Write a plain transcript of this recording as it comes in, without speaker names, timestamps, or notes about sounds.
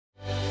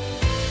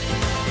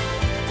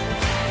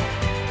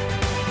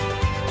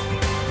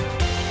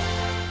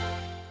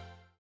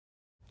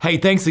Hey,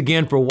 thanks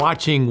again for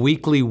watching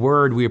Weekly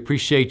Word. We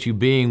appreciate you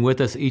being with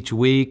us each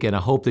week, and I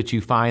hope that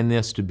you find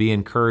this to be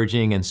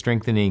encouraging and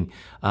strengthening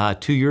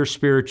to your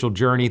spiritual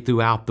journey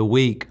throughout the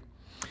week.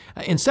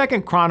 In 2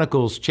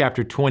 Chronicles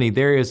chapter 20,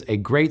 there is a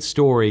great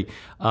story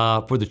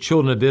for the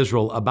children of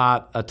Israel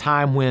about a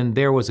time when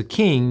there was a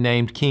king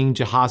named King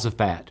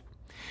Jehoshaphat.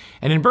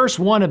 And in verse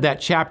 1 of that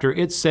chapter,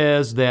 it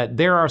says that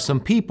there are some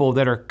people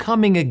that are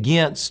coming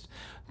against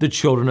the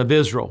children of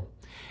Israel.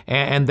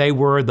 And they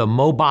were the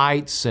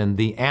Moabites and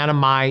the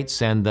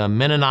Anamites and the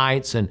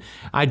Mennonites, and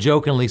I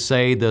jokingly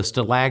say the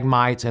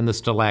stalagmites and the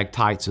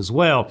stalactites as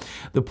well.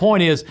 The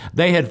point is,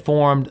 they had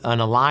formed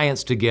an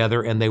alliance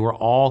together and they were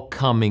all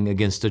coming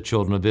against the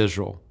children of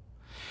Israel.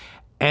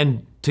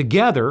 And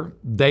together,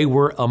 they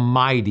were a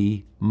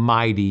mighty,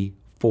 mighty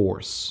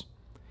force.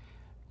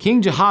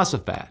 King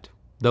Jehoshaphat,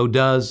 though,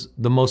 does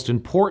the most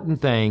important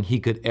thing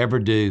he could ever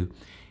do,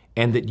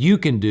 and that you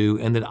can do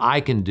and that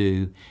I can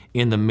do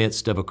in the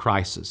midst of a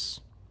crisis.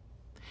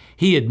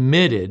 He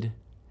admitted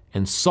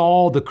and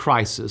saw the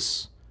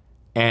crisis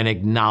and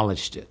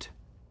acknowledged it.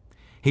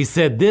 He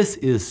said, this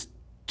is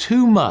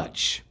too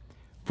much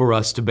for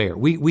us to bear.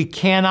 We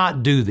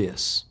cannot do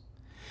this.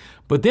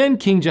 But then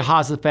King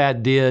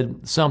Jehoshaphat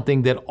did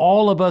something that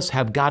all of us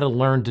have got to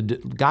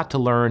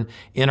learn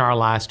in our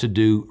lives to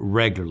do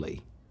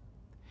regularly.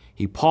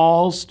 He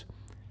paused,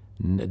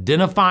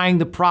 identifying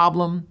the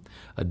problem,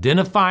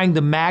 identifying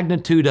the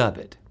magnitude of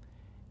it.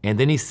 And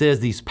then he says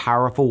these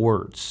powerful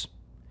words.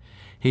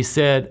 He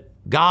said,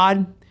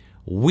 God,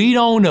 we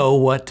don't know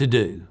what to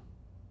do,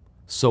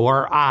 so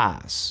our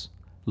eyes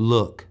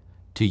look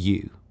to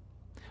you.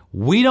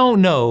 We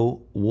don't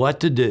know what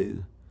to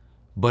do,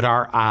 but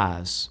our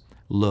eyes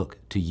look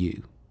to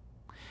you.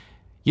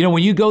 You know,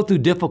 when you go through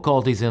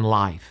difficulties in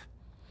life,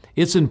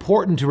 it's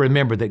important to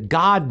remember that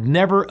God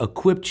never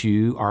equipped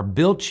you or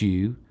built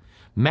you,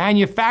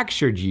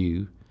 manufactured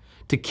you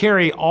to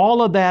carry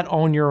all of that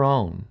on your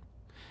own.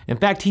 In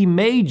fact, He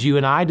made you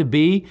and I to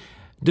be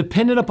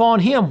dependent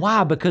upon Him.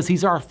 Why? Because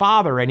He's our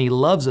Father and He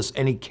loves us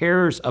and He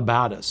cares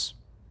about us.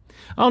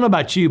 I don't know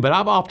about you, but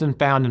I've often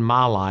found in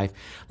my life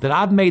that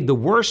I've made the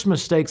worst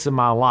mistakes in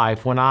my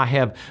life when I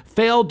have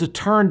failed to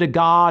turn to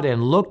God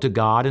and look to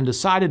God and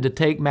decided to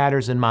take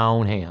matters in my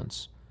own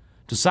hands.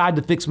 Decide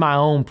to fix my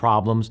own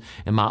problems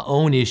and my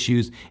own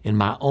issues in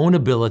my own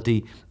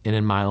ability and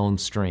in my own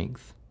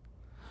strength.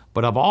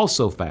 But I've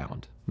also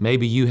found,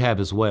 maybe you have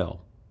as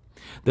well,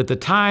 that the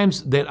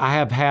times that I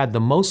have had the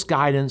most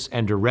guidance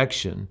and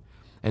direction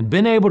and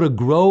been able to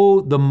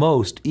grow the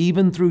most,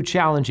 even through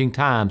challenging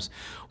times,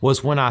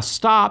 was when I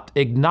stopped,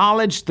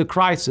 acknowledged the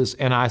crisis,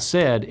 and I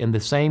said in the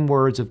same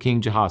words of King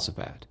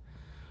Jehoshaphat,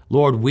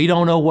 Lord, we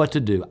don't know what to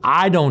do.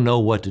 I don't know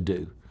what to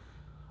do,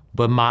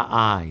 but my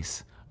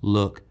eyes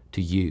look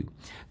to you.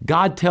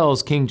 God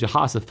tells King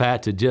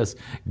Jehoshaphat to just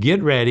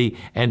get ready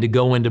and to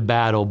go into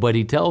battle, but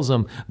He tells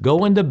them,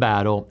 go into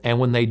battle, and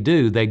when they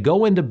do, they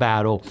go into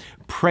battle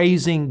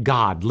praising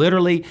God.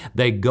 Literally,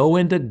 they go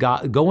into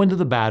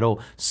the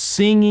battle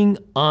singing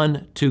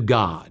unto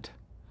God.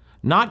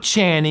 Not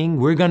chanting,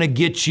 we're gonna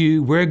get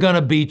you, we're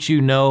gonna beat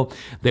you. No,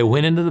 they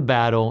went into the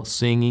battle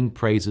singing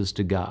praises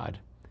to God.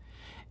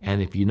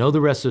 And if you know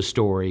the rest of the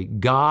story,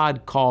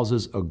 God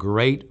causes a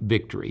great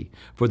victory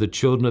for the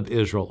children of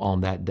Israel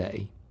on that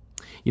day.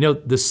 You know,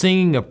 the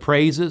singing of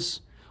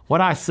praises,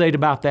 what I say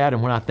about that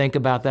and when I think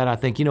about that, I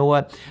think, you know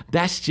what?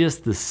 That's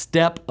just the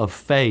step of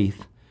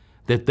faith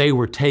that they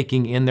were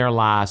taking in their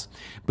lives,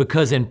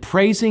 because in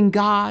praising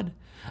God,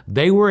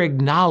 they were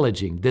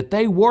acknowledging that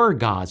they were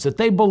God's, that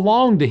they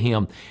belonged to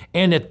Him,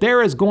 and if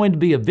there is going to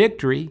be a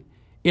victory,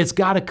 it's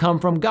got to come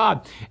from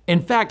God.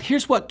 In fact,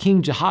 here's what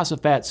King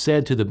Jehoshaphat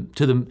said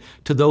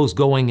to those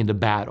going into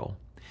battle.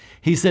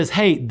 He says,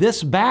 hey,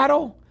 this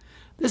battle's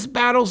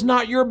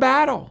not your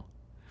battle.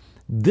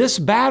 This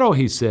battle,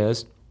 he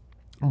says,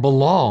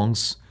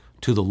 belongs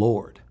to the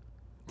Lord.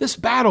 This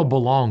battle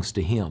belongs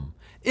to Him.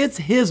 It's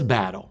His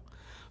battle.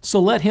 So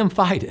let Him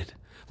fight it.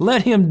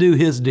 Let Him do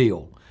His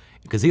deal,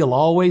 because He'll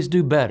always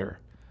do better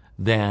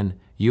than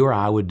you or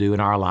I would do in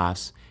our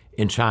lives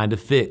in trying to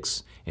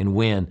fix and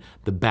win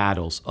the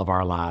battles of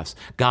our lives.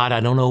 God,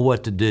 I don't know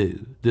what to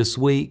do this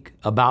week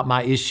about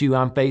my issue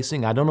I'm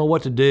facing. I don't know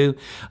what to do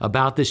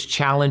about this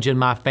challenge in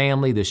my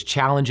family, this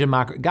challenge in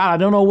my... God, I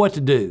don't know what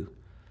to do,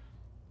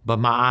 but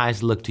my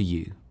eyes look to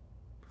you.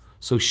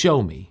 So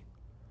show me,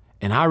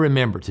 and I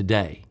remember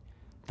today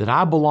that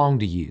I belong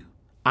to you.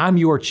 I'm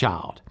your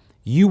child.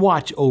 You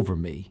watch over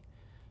me,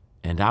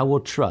 and I will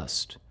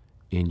trust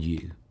in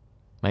you.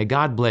 May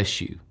God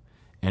bless you,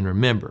 and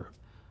remember,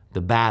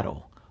 the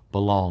battle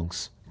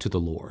belongs to the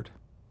Lord.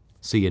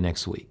 See you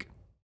next week.